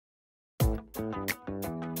Welcome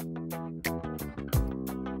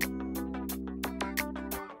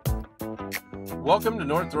to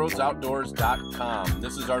NorthRoadsOutdoors.com.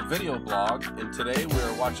 This is our video blog, and today we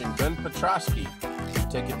are watching Ben Potracke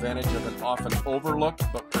take advantage of an often overlooked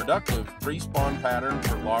but productive pre-spawn pattern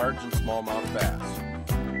for large and smallmouth bass.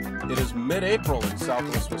 It is mid-April in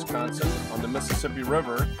southwest Wisconsin on the Mississippi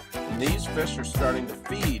River, and these fish are starting to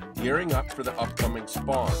feed, gearing up for the upcoming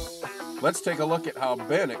spawn. Let's take a look at how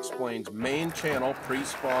Ben explains main channel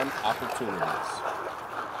pre-spawn opportunities.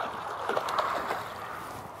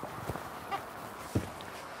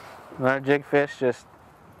 Our jigfish just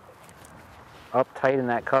up tight in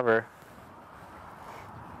that cover.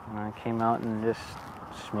 And I came out and just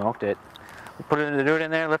smoked it. We put it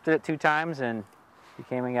in there, lifted it 2 times, and he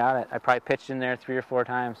came and got it. I probably pitched in there 3 or 4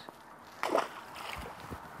 times.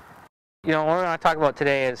 You know, what we're going to talk about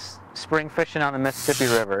today is spring fishing on the Mississippi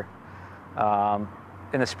River.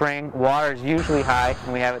 In the spring, water is usually high,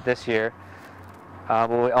 and we have it this year. But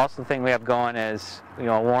we also think we have going is, you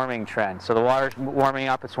know, a warming trend. So the water's warming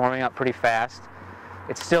up. It's warming up pretty fast.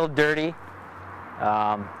 It's still dirty,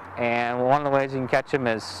 and one of the ways you can catch them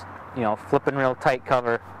is, you know, flipping real tight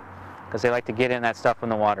cover, because they like to get in that stuff when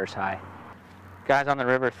the water's high. Guys on the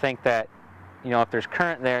river think that, you know, if there's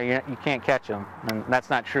current there, you can't catch them, and that's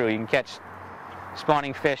not true. You can catch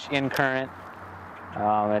spawning fish in current.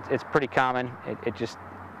 It's pretty common. It's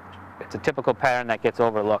a typical pattern that gets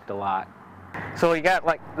overlooked a lot. So you got,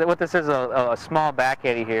 like, what this is, a small back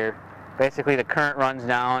eddy here. Basically the current runs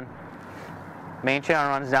down, main channel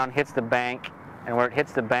runs down, hits the bank, and where it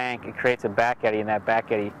hits the bank it creates a back eddy, and that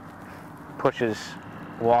back eddy pushes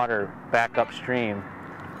water back upstream.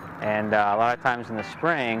 And a lot of times in the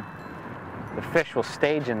spring the fish will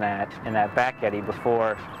stage in that back eddy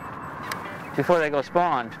before they go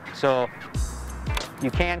spawn. So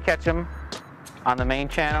you can catch them on the main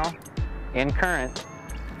channel in current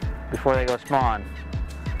before they go spawn.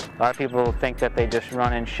 A lot of people think that they just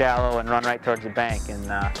run in shallow and run right towards the bank, and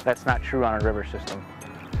that's not true on a river system.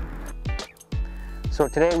 So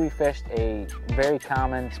today we fished a very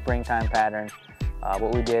common springtime pattern.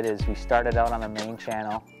 What we did is we started out on the main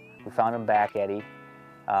channel. We found a back eddy,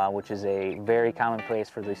 which is a very common place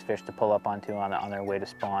for these fish to pull up onto on their way to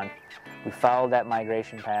spawn. We followed that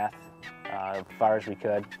migration path as far as we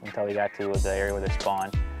could until we got to the area where they spawn.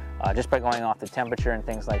 Just by going off the temperature and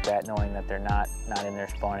things like that, knowing that they're not in there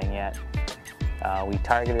spawning yet. We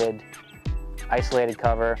targeted isolated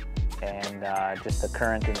cover and just the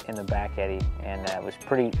current in the back eddy, and it was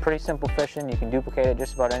pretty simple fishing. You can duplicate it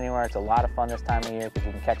just about anywhere. It's a lot of fun this time of year because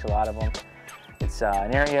you can catch a lot of them. It's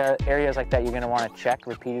an areas like that you're going to want to check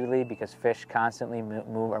repeatedly because fish constantly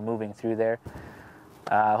are moving through there.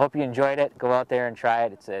 Hope you enjoyed it. Go out there and try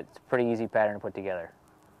it. It's a pretty easy pattern to put together.